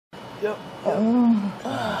yep.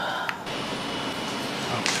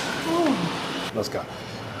 Let's go.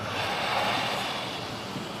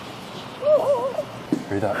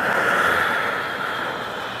 Breathe out.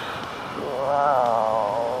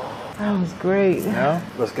 Wow. That was great. Now,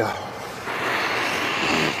 let's go.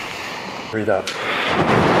 Breathe out.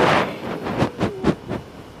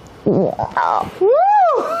 Wow.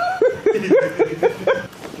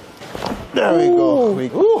 There we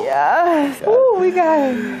go. Yes. Ooh, we got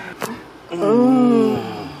it.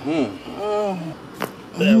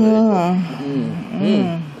 There we go.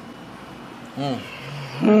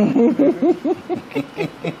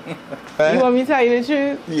 You want me to tell you the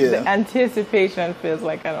truth? Yeah. The anticipation feels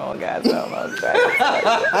like an orgasm.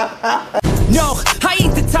 No, I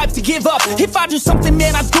ain't the type to give up. If I do something,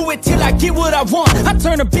 man, I do it till I get what I want. I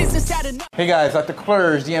turn a business out of nothing. Hey guys, Dr.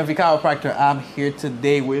 Klurs, DMV chiropractor. I'm here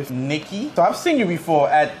today with Nikki. So I've seen you before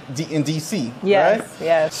in DC, Yes, right?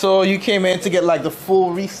 yes. So you came in to get like the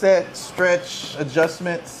full reset, stretch,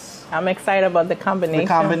 adjustments. I'm excited about the combination. The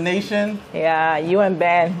combination. Yeah, you and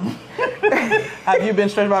Ben. Have you been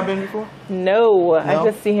stretched by Ben before? No, I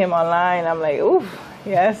just see him online. I'm like, ooh,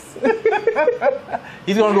 yes.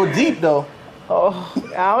 He's gonna go deep though. Oh,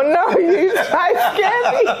 I don't know. You try to scare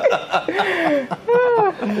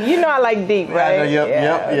me. You know I like deep, right?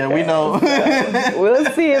 Yeah, we know. We'll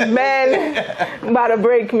see if Ben about to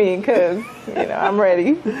break me, because, I'm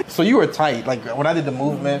ready. So you were tight. Like when I did the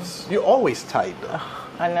movements, you're always tight though.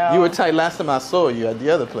 I know. You were tight last time I saw you at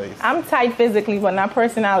the other place. I'm tight physically, but not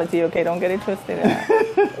personality, okay? Don't get it twisted.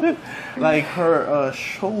 Like her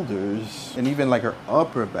shoulders and even like her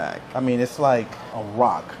upper back. I mean, it's like a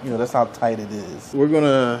rock. That's how tight it is. We're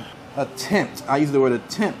gonna attempt, I use the word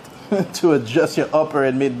attempt, to adjust your upper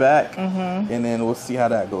and mid back. And then we'll see how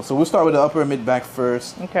that goes. So we'll start with the upper and mid back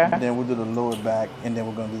first. Okay. And then we'll do the lower back, and then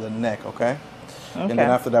we're gonna do the neck, okay? Okay. And then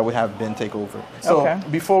after that, we have Ben take over. So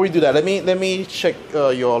before we do that, let me check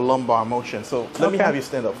your lumbar motion. So let me have you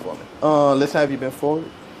stand up for me. Let's have you bend forward.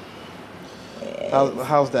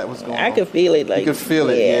 How's that? What's going on? I can feel it. You can feel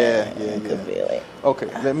it. Yeah. I can feel it. Okay,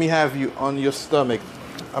 let me have you on your stomach.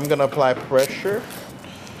 I'm gonna apply pressure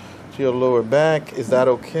to your lower back. Is that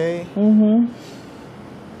okay?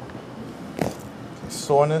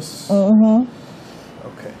 Soreness? Okay.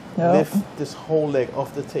 Yep. Lift this whole leg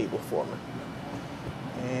off the table for me.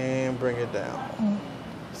 And bring it down.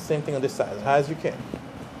 Same thing on this side, as high as you can.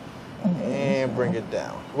 And bring it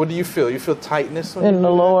down. What do you feel? You feel tightness in the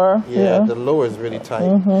lower? Yeah, the lower is really tight.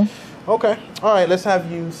 Okay. All right, let's have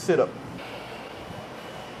you sit up.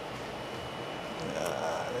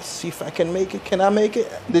 Let's see if I can make it. Can I make it?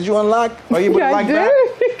 Did you unlock? Are you able to lock back?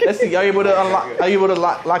 Let's see. Are you able to unlock? Are you able to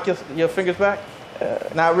lock your fingers back?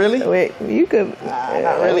 Not really? Wait, you could. Not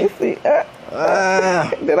really. Let me see.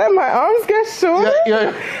 Did my arms get short?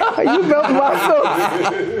 Yeah. You built muscles.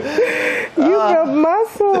 You built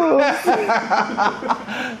muscles.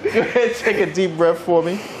 Go ahead, take a deep breath for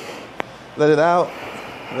me. Let it out.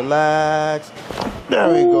 Relax. There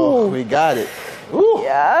we go. We got it. Ooh.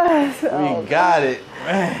 Yes. We got it.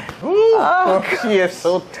 Man. Ooh. She is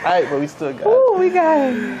so tight, but we still got it. Ooh, we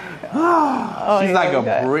got it. She's like a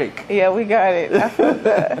brick. Yeah, we got it. I felt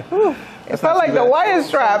that. It felt like the wire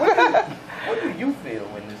strap. What do you feel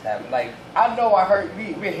when this happened? Like, I know I heard,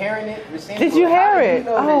 we're hearing it, we're seeing it. Did you hear it?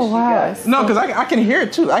 Oh, wow. No, because I can hear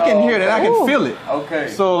it too. I can hear it and I can feel it. Okay.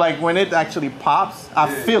 So, like, when it actually pops, I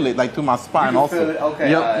feel it, like, through my spine also. Feel it? Okay.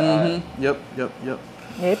 Yep. Yep.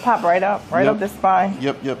 Yeah, it popped right up the spine.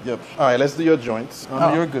 Yep. All right, let's do your joints.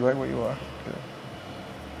 You're good right where you are.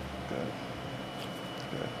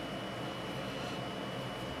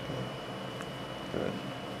 Good.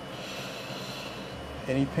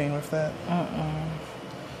 Any pain with that?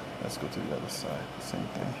 Let's go to the other side. Same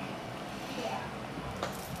thing.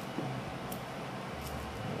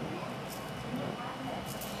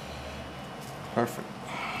 Perfect.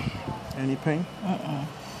 Any pain?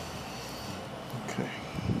 Okay.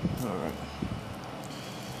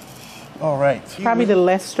 All right. Probably the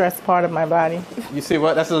less stressed part of my body. You see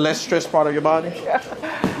what? That's the less stressed part of your body? Yeah.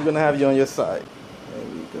 We're going to have you on your side. There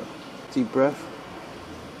we go. Deep breath.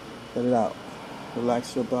 Let it out.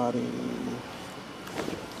 Relax your body.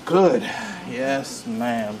 Good. Yes,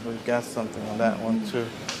 ma'am. We got something on that one, too.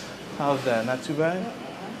 How's that? Not too bad?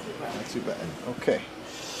 Not too bad. Okay.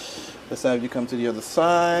 Let's have you come to the other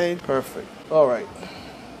side. Perfect. All right.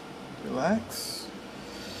 Relax.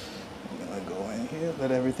 I'm going to go in here.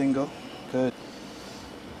 Let everything go. Good.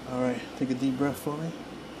 All right. Take a deep breath for me.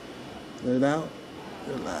 Let it out.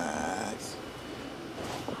 Relax.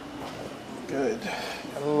 Good.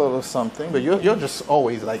 Got a little something, but you're just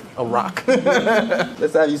always like a rock.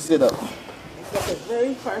 Let's have you sit up. The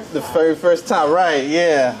very first The time. very first time, right?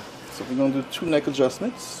 Yeah. So we're gonna do 2 neck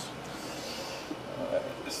adjustments. All right,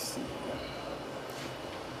 let's see.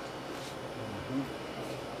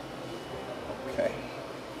 Okay.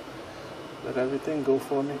 Let everything go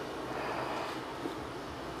for me.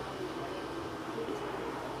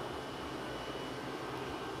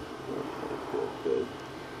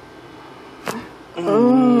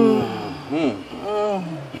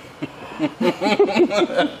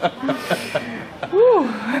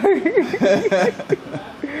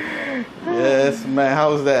 Yes, man.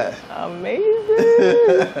 How was that? Amazing.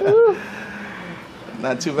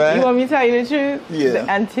 Not too bad. You want me to tell you the truth? Yeah. The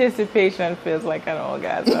anticipation feels like an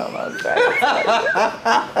orgasm.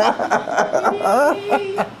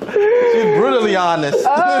 She's brutally honest.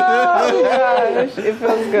 Oh gosh, it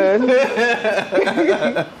feels good.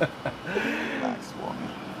 Relax for me.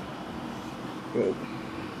 Good.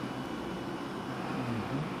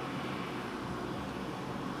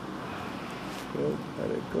 Good.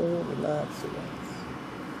 Let it go. Relax.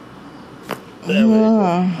 There we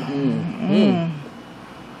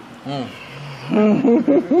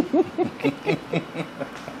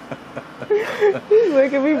He's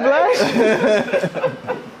making me blush.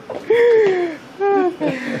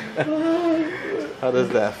 How does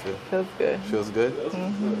that feel? Feels good. Feels good?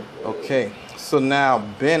 Okay, so now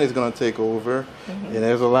Ben is gonna take over. And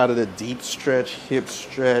there's a lot of the deep stretch, hip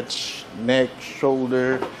stretch, neck,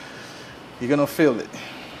 shoulder. You're gonna feel it.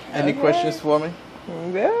 Any questions for me?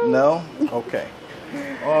 Yeah. No? Okay.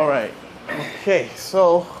 All right. Okay,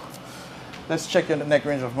 so let's check your neck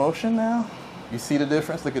range of motion now. You see the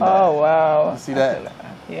difference? Look at that. Oh wow. You see that?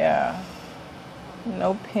 Yeah.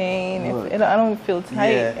 No pain. Look. I don't feel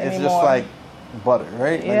tight Yeah, anymore. it's just like butter,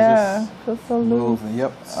 right? Yeah. Like Feels so just loose. moving.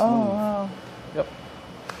 Yep. Oh Smooth. wow. Yep.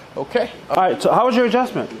 Okay. All right, so how was your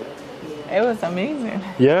adjustment? It was amazing.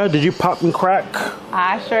 Yeah, did you pop and crack?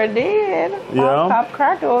 I sure did. Yeah? Pop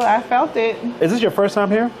crackle. I felt it. Is this your first time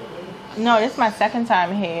here? No, this is my second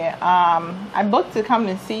time here. I booked to come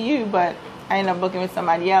and see you, but I ended up booking with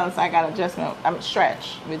somebody else. I got adjustment.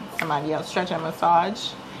 Stretch with somebody else. Stretch and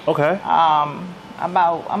massage. Okay,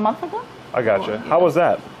 About a month ago. I got you. How was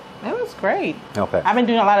that? It was great. Okay. I've been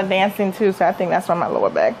doing a lot of dancing too, so I think that's why my lower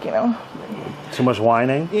back, you know. Too much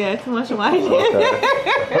whining? Yeah, too much whining.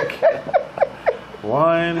 Okay.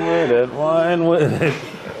 Wine with it, wine with it.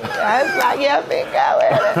 That's not your thing,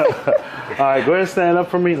 going. All right, go ahead and stand up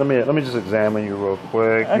for me. Let me just examine you real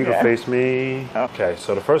quick. You can Okay. face me. Okay,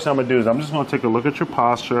 so the first thing I'm gonna do is I'm just gonna take a look at your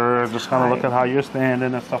posture, just kind of look at how you're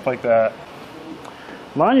standing and stuff like that.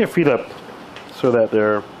 Line your feet up so that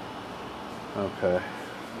they're okay.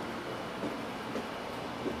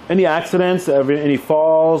 Any accidents? Any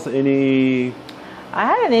falls? Any? I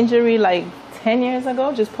had an injury like 10 years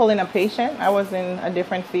ago, just pulling a patient. I was in a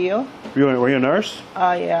different field. Were you a nurse?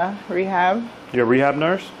 Yeah, rehab. You're a rehab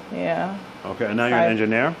nurse? Yeah, Okay, and now you're an Right.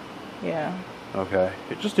 engineer? yeah. Okay.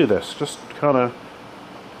 Just do this. Just kind of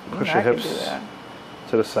push I your could do hips that.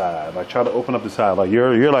 to the side. Like try to open up the side. Like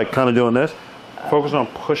you're like kind of doing this. Focus on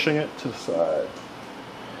pushing it to the side.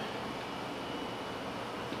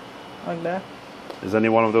 Like that. Is any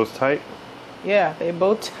one of those tight? Yeah,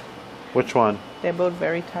 Which one? they're both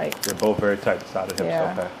very tight. They're both very tight. The side of the hips.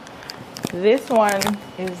 Yeah. Okay. This one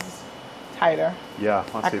is tighter. Yeah,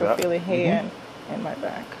 I I see can that. feel it here and my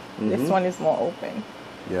back. This one is more open.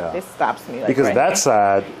 Yeah. This stops me like Because right that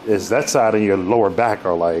side and your lower back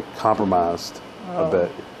are like compromised a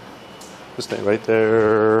bit. Just stay right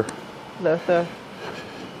there.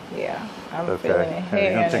 yeah, I'm Okay. feeling it And here.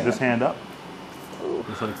 you're gonna take and this hand up.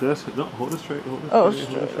 Just like this. No, hold it straight. Hold it straight. Oh, hold it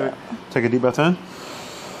straight, straight. Take a deep breath in.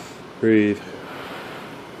 Breathe.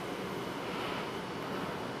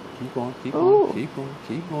 Keep going. Keep Ooh. going. Keep going.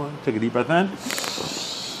 Keep going. Take a deep breath in.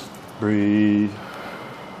 Breathe.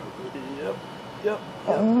 Yep.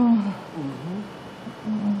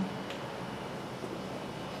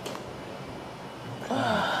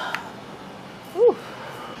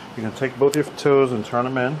 You're gonna take both your toes and turn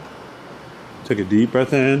them in. Take a deep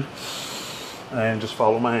breath in, and just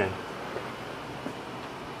follow my hand.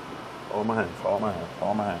 Follow my hand. Follow my hand.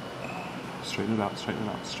 Follow my hand. Straighten it out. Straighten it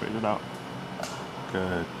out. Straighten it out.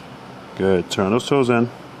 Good. Good. Turn those toes in.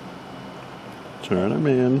 Turn them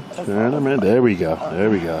in. Turn them in. There we go. There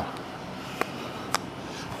we go.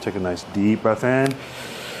 Take a nice deep breath in.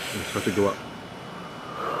 And start to go up.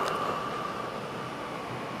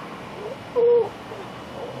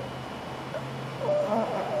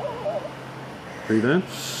 Breathe in.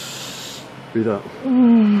 Breathe out.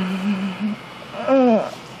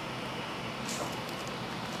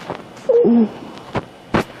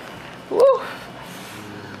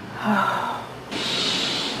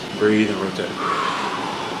 Breathe and rotate.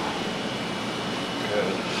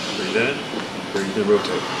 Breathe in. Breathe and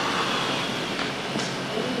rotate.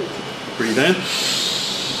 Breathe in.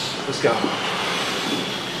 Let's go.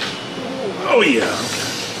 Oh yeah.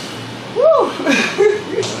 Woo!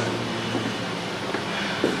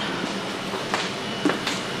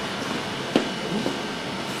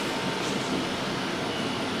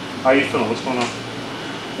 How you feeling? What's going on?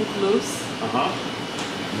 It's loose.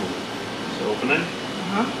 So opening.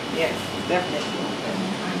 Yes, definitely.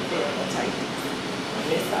 I feel the tightness on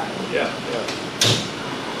this side. Yeah.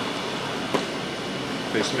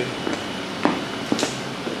 Face me.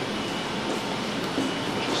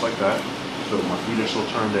 Just like that. So my feet are still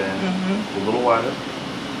turned in. A little wider.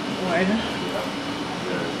 Wider. Yeah.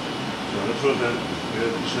 Good. So this was in.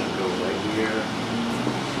 Good. You should go right here.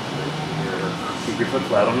 Right here. Keep your foot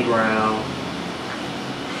flat on the ground.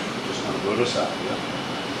 Just kind of go to the side. Yeah.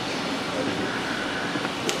 Right in here.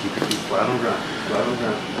 Keep your feet flat on the ground. Flat on the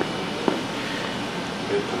ground.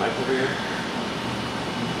 Good. Come back over here.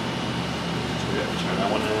 Good. Turn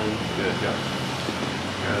that one in. Good. Yeah.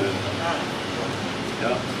 Good.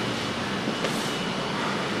 Yeah.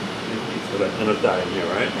 For that inner thigh in here,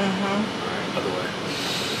 right? Alright, other way.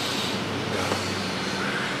 Yeah.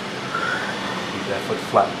 Keep that foot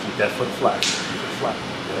flat. Keep that foot flat. Keep it flat.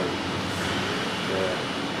 Good. Good.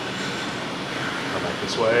 Come back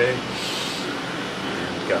this way.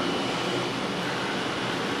 And go.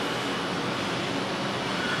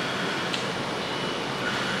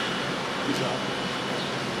 Good job.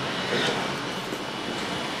 Good job.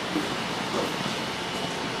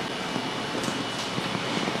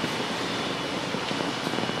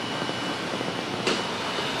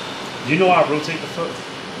 You know I rotate the foot?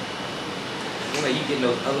 Like you getting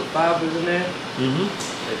those other fibers in there? Mm-hmm.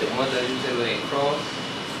 Like the ones that you said like cross?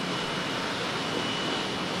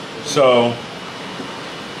 So,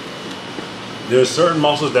 there's certain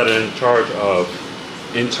muscles that are in charge of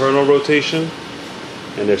internal rotation,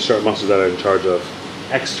 and there's certain muscles that are in charge of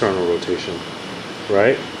external rotation,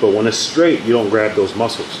 right? But when it's straight, you don't grab those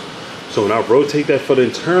muscles. So when I rotate that foot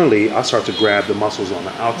internally, I start to grab the muscles on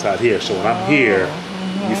the outside here. So when I'm here,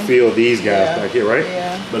 you feel these guys back here, right?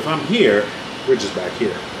 Yeah. But if I'm here, we're just back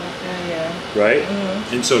here, right?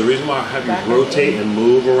 And so the reason why I have you rotate and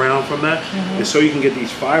move around from that is so you can get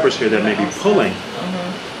these fibers here that may be pulling,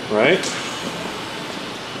 right?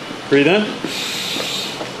 Breathe in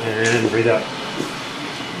and breathe out.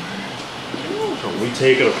 So when we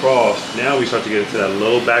take it across, now we start to get into that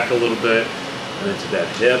low back a little bit and into that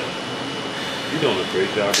hip. You're doing a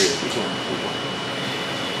great job here. Keep going. Keep going.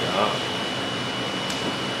 Yeah.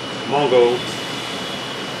 Come on, go.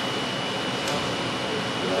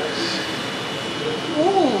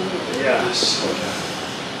 Ooh. Yes.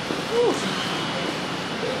 Ooh.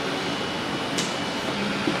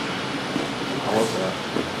 How was that?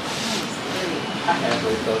 I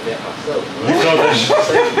halfway felt that myself. You felt that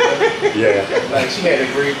shit? Yeah. Like she had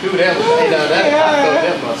to breathe through that one. I felt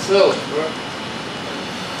that myself, bro.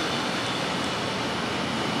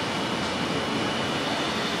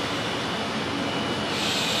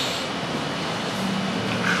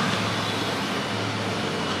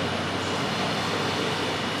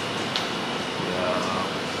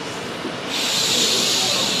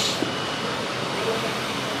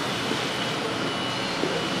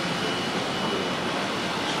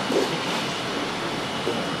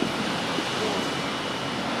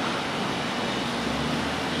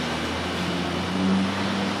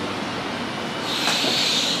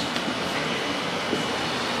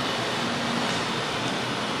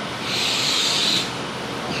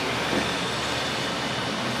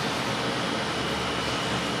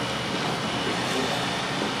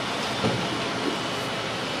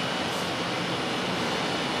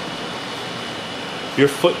 Your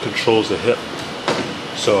foot controls the hip.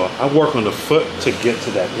 So I work on the foot to get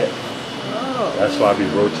to that hip. Oh. That's why I be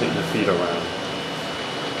rotating the feet around.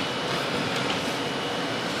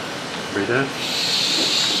 Breathe in.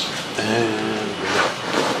 And breathe out.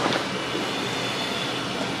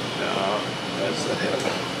 Now, that's the hip.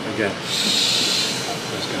 Again.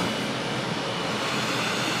 Let's go.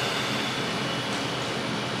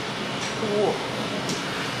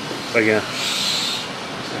 Again.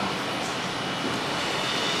 Let's go.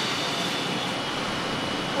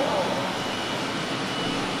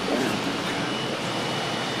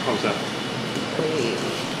 How's that?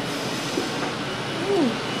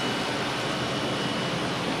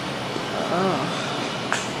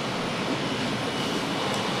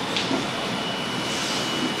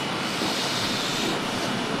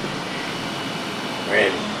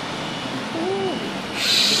 Ready.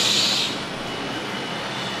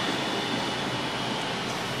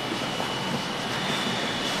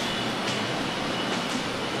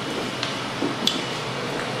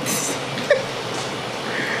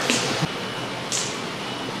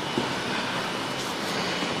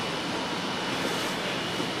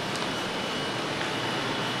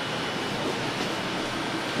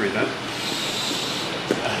 Breathe in.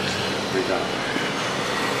 Breathe out.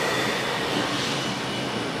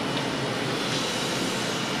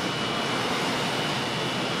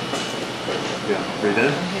 Yeah, breathe in. My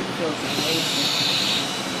hip feels amazing.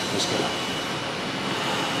 Let's go.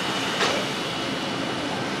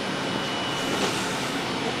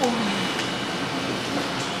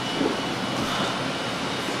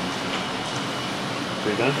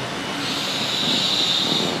 Breathe in.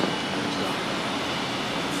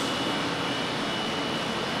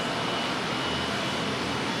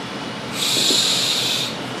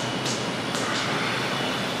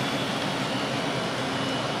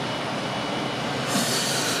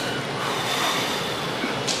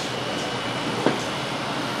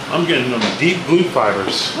 I'm getting them deep glute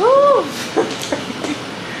fibers. Woo!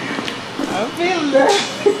 I feel that.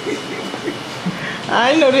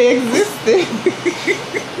 I know they existed.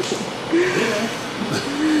 Every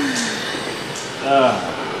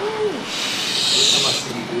time I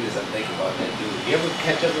see you do this, I think about that dude. You ever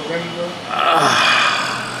catch up with Remy, bro?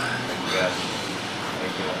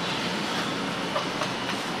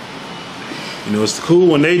 You know, it's cool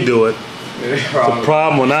when they do it. It's a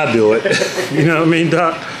problem when I do it. You know what I mean,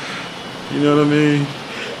 Doc? You know what I mean?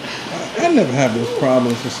 I never have those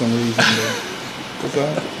problems for some reason, though. 'Cause I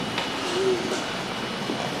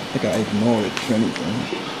think I ignore it for anything.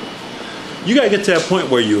 You gotta get to that point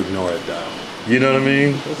where you ignore it, though. You know what I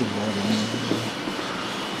mean? It doesn't bother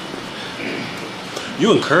me.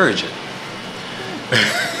 You encourage it.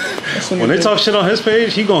 That's When they talk shit on his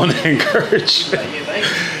page, he going to encourage. Yeah, thank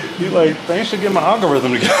you. He like, thanks for getting my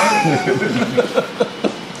algorithm together.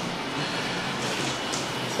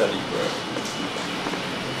 Tell you, bro.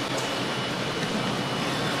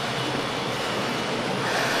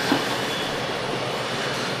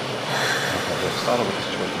 Start over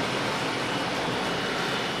this way.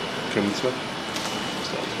 Come this way.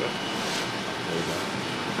 Start this way. There we go.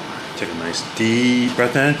 Take a nice deep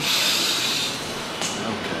breath in.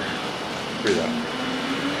 Okay. Breathe out.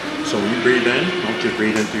 So when you breathe in, don't just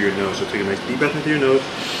breathe in through your nose. So take a nice deep breath in through your nose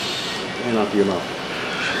and out through your mouth.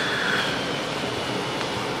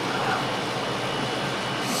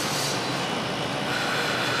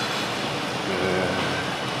 Good.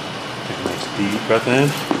 Take a nice deep breath in.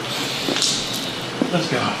 Let's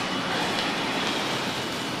go.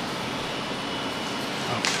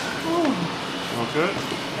 All good?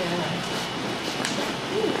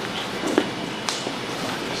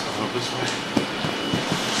 Start over this way.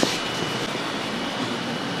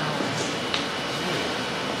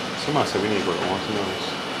 Somebody said we need to go to Orange Nose.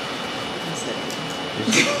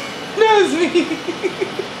 That was me.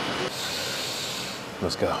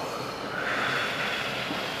 Let's go.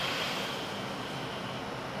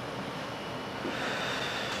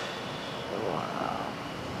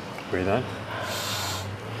 Breathe in.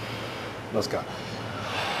 Let's go.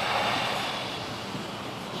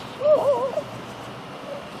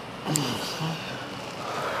 I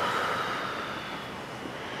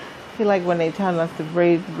feel like when they tell us to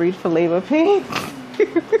breathe for labor pain.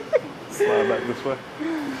 Slide back this way.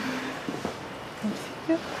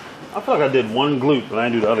 I feel like I did one glute, but I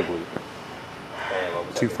didn't do the other glute.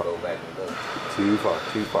 Too far. Too far.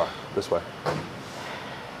 Too far. This way.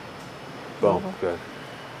 Boom. Good.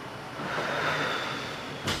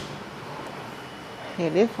 Yeah,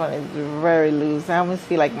 this one is very loose. I almost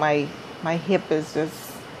feel like my hip is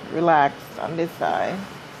just relaxed on this side.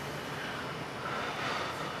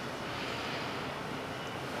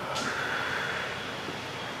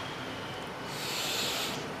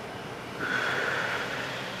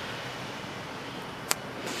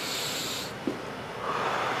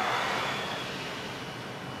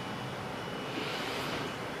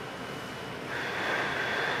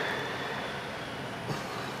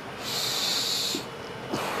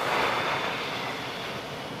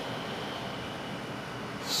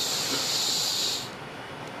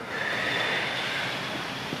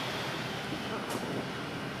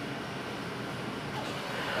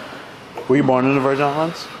 Were you born in the Virgin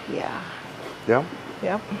Islands? Yeah. Yeah?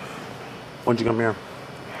 Yep. When'd you come here?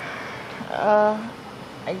 I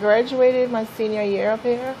graduated my senior year up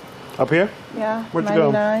here. Up here? Yeah. Where'd you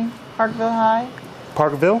go? 99. Parkville High.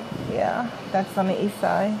 Parkville? Yeah. That's on the east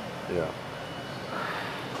side. Yeah.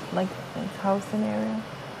 Like it's housing area.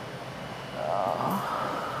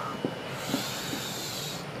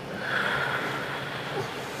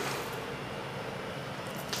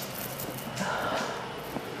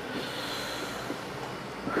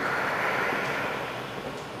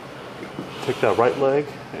 Take that right leg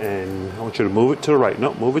and I want you to move it to the right.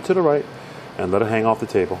 No, move it to the right and let it hang off the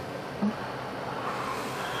table.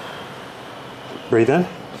 Breathe in.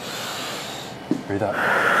 Breathe out.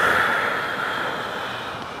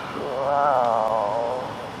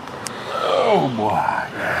 Oh boy,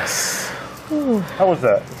 yes. How was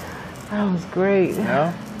that? That was great.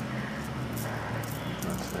 Yeah?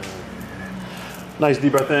 Nice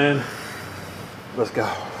deep breath in. Let's go.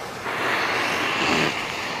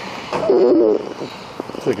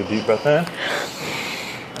 Take a deep breath in.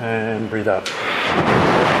 And breathe out.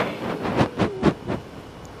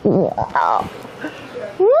 Wow.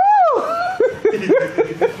 Woo!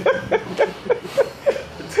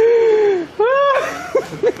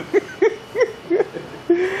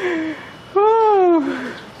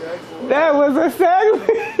 That was a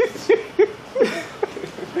sandwich.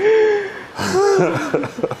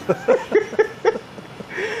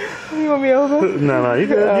 You want me over? No, you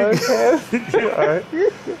good. Okay. You all right.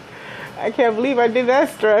 I can't believe I did that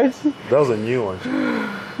stretch. That was a new one.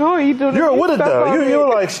 Oh, you doing You're the with it stuff though. on me. You were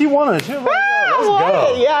like, she won it. She was like, yeah, let's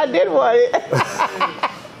go. Yeah, I did want it.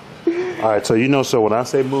 All right, so you know, so when I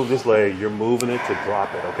say move this leg, you're moving it to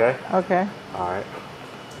drop it, okay? Okay. All right.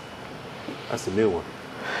 That's the new one.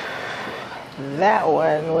 That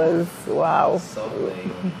one was, wow. So late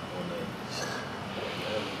on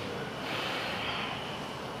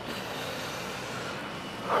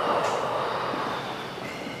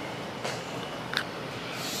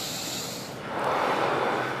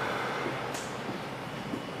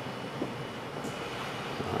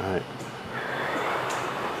All right.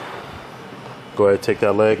 Go ahead, take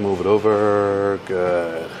that leg, move it over.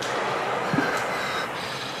 Good.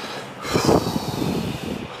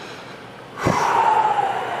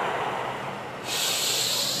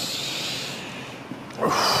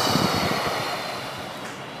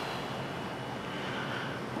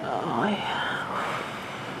 Oh, yeah.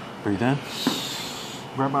 Breathe in.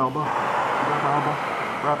 Grab my elbow. Grab my elbow.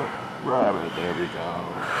 Grab it. Grab it. There we go.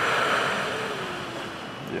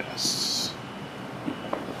 Yes.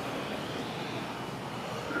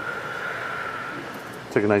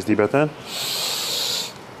 Take a nice deep breath in.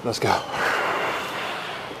 Let's go.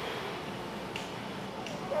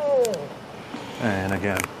 And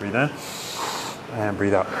again, breathe in. And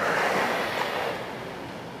breathe out.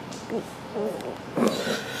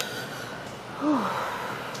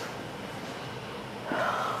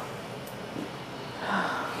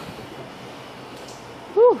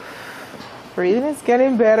 Whew. Breathing is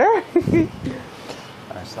getting better. All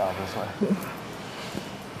right, stop this way.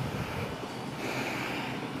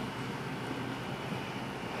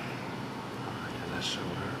 Get that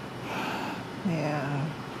shoulder. Yeah.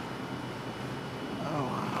 Oh,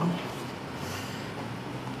 wow.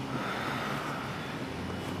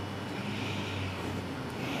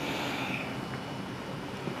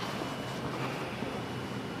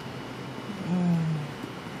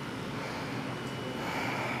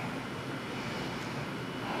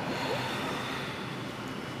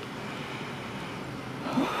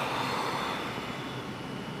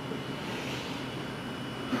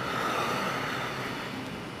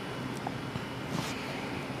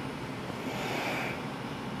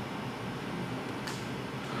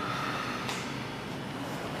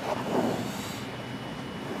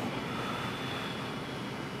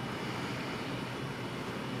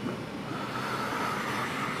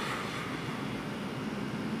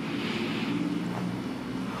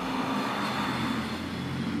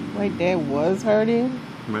 Right there was hurting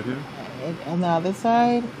Right here? on the other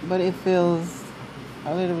side, but it feels,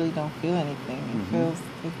 I literally don't feel anything. It feels,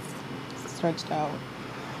 it's stretched out.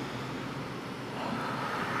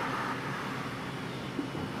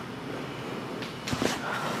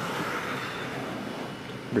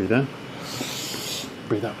 Breathe in.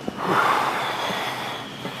 Breathe out.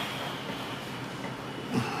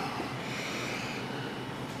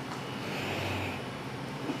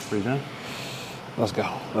 Breathe in. Let's go.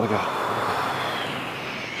 Let it go.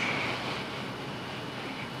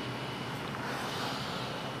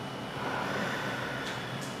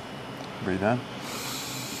 Breathe in. And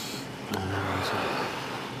release it.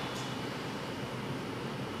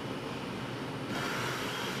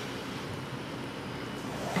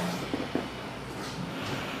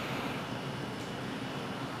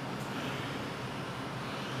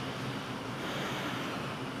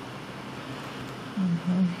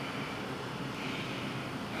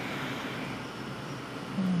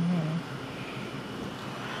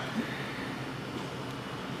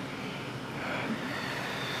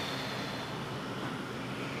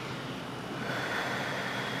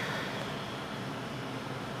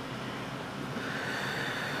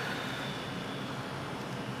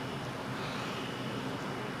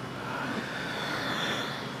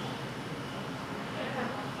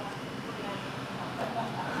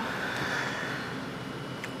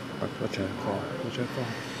 Watch your head fall. Watch your head fall.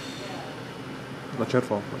 Watch your head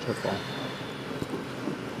fall. Watch your head fall.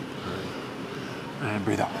 And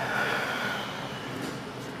breathe out.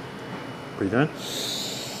 Breathe in.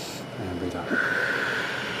 And breathe out.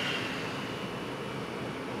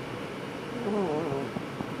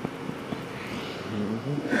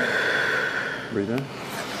 Breathe in.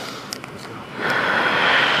 Let's go.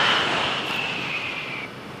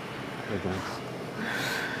 Breathe in.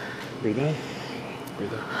 Breathe in.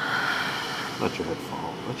 Breathe out. Let your head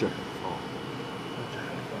fall. Let your head fall. Let your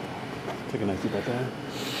head fall. Take a nice deep breath in.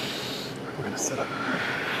 We're gonna sit up.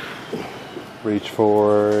 Reach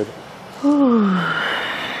forward.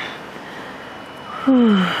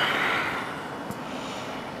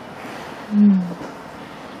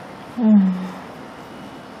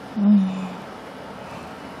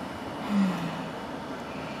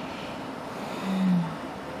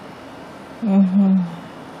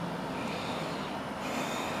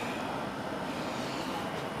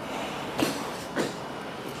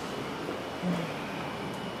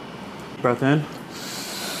 Breath in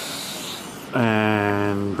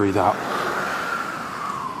and breathe out.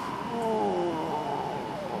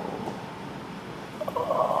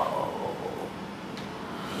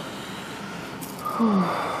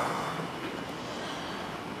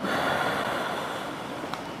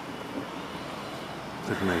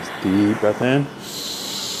 Take a nice deep breath in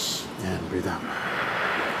and breathe out.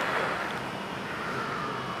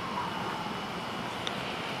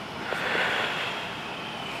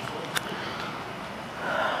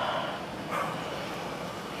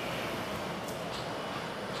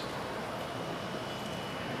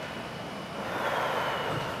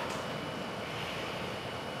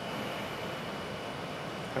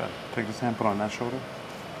 Good. Take this hand, put on that shoulder.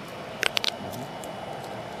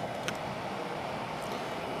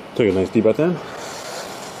 Take a nice deep breath in,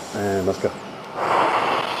 and let's go.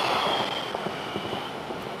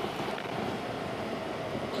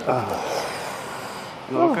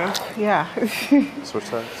 You okay? Yeah. Switch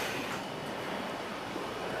sides.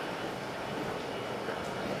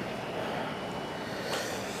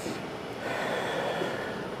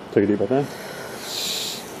 Take a deep breath in,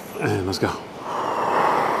 and let's go.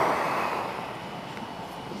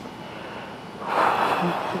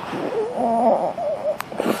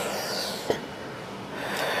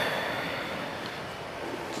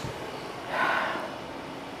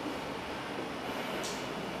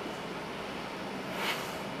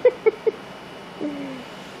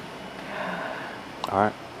 All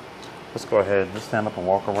right, let's go ahead. Let's stand up and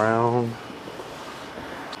walk around.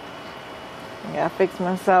 Yeah, I fixed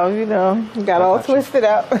myself, you know. Got all twisted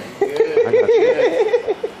up. I got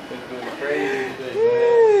you. Crazy today,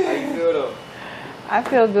 man. How you feel though? I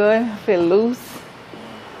feel good. I feel loose.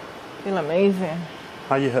 Feel amazing.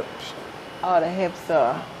 How your hips? Oh, the hips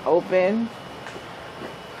are open.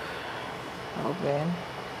 Open.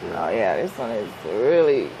 Oh yeah, this one is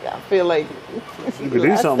really, I feel like You could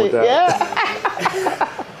do something with that. Yeah.